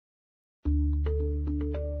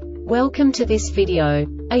Welcome to this video.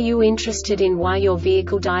 Are you interested in why your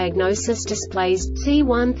vehicle diagnosis displays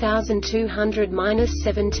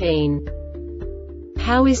C1200-17?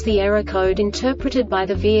 How is the error code interpreted by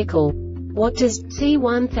the vehicle? What does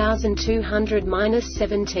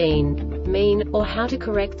C1200-17 mean, or how to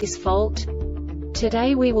correct this fault?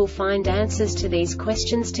 Today we will find answers to these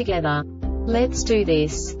questions together. Let's do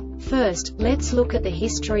this. First, let's look at the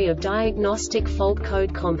history of diagnostic fault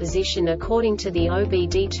code composition according to the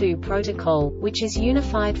OBD2 protocol, which is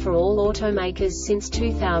unified for all automakers since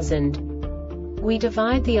 2000. We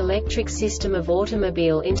divide the electric system of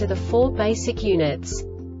automobile into the four basic units: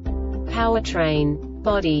 powertrain,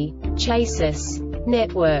 body, chassis,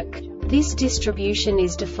 network. This distribution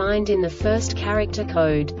is defined in the first character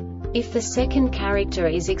code. If the second character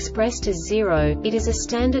is expressed as 0, it is a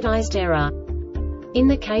standardized error. In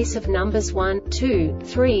the case of numbers 1, 2,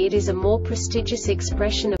 3, it is a more prestigious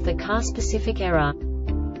expression of the car-specific error.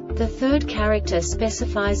 The third character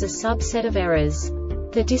specifies a subset of errors.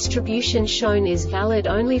 The distribution shown is valid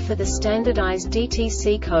only for the standardized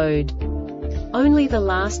DTC code. Only the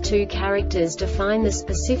last two characters define the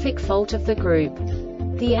specific fault of the group.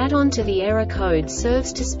 The add-on to the error code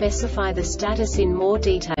serves to specify the status in more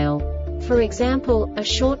detail. For example, a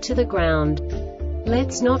short to the ground.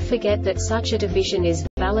 Let's not forget that such a division is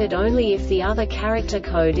valid only if the other character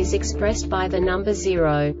code is expressed by the number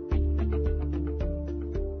 0.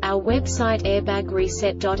 Our website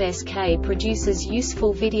airbagreset.sk produces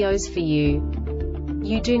useful videos for you.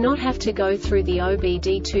 You do not have to go through the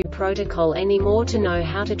OBD2 protocol anymore to know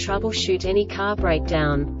how to troubleshoot any car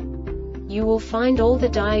breakdown. You will find all the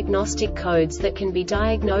diagnostic codes that can be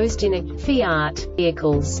diagnosed in a Fiat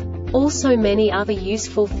vehicles. Also many other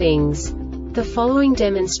useful things. The following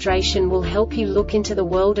demonstration will help you look into the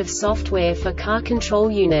world of software for car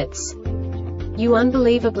control units. You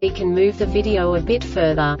unbelievably can move the video a bit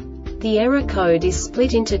further. The error code is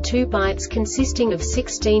split into 2 bytes consisting of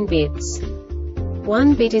 16 bits.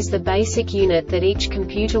 1 bit is the basic unit that each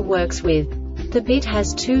computer works with. The bit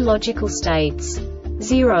has 2 logical states: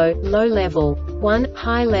 0, low level, 1,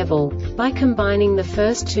 high level. By combining the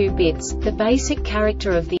first 2 bits, the basic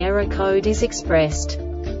character of the error code is expressed.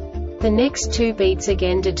 The next 2 beats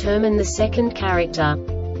again determine the second character.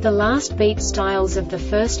 The last beat styles of the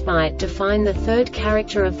first byte define the third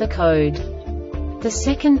character of the code. The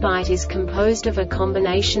second byte is composed of a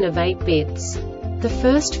combination of 8 bits. The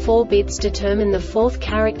first 4 bits determine the fourth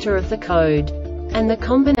character of the code. And the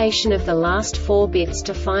combination of the last 4 bits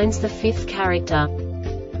defines the fifth character.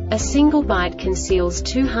 A single byte conceals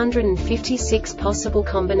 256 possible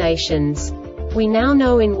combinations. We now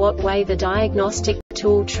know in what way the diagnostic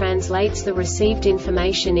tool translates the received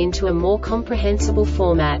information into a more comprehensible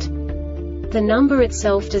format. The number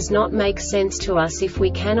itself does not make sense to us if we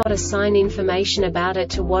cannot assign information about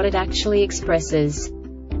it to what it actually expresses.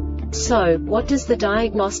 So, what does the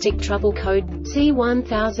Diagnostic Trouble Code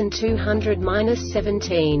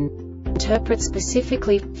C1200-17 interpret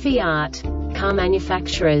specifically for Fiat car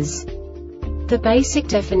manufacturers? The basic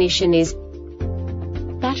definition is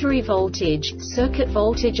battery voltage, circuit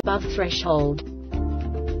voltage above threshold.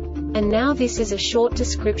 And now this is a short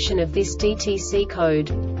description of this DTC code.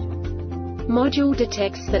 Module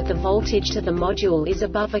detects that the voltage to the module is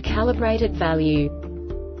above a calibrated value.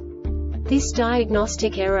 This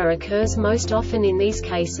diagnostic error occurs most often in these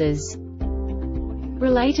cases.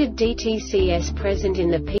 Related DtcS present in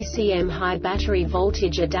the PCM high battery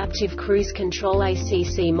voltage adaptive cruise control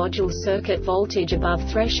ACC module circuit voltage above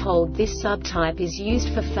threshold. This subtype is used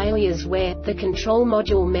for failures where the control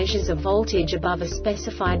module measures a voltage above a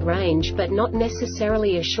specified range but not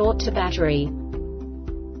necessarily a short to battery.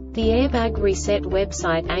 The Airbag Reset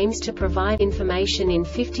website aims to provide information in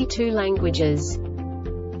 52 languages.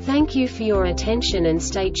 Thank you for your attention and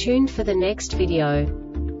stay tuned for the next video.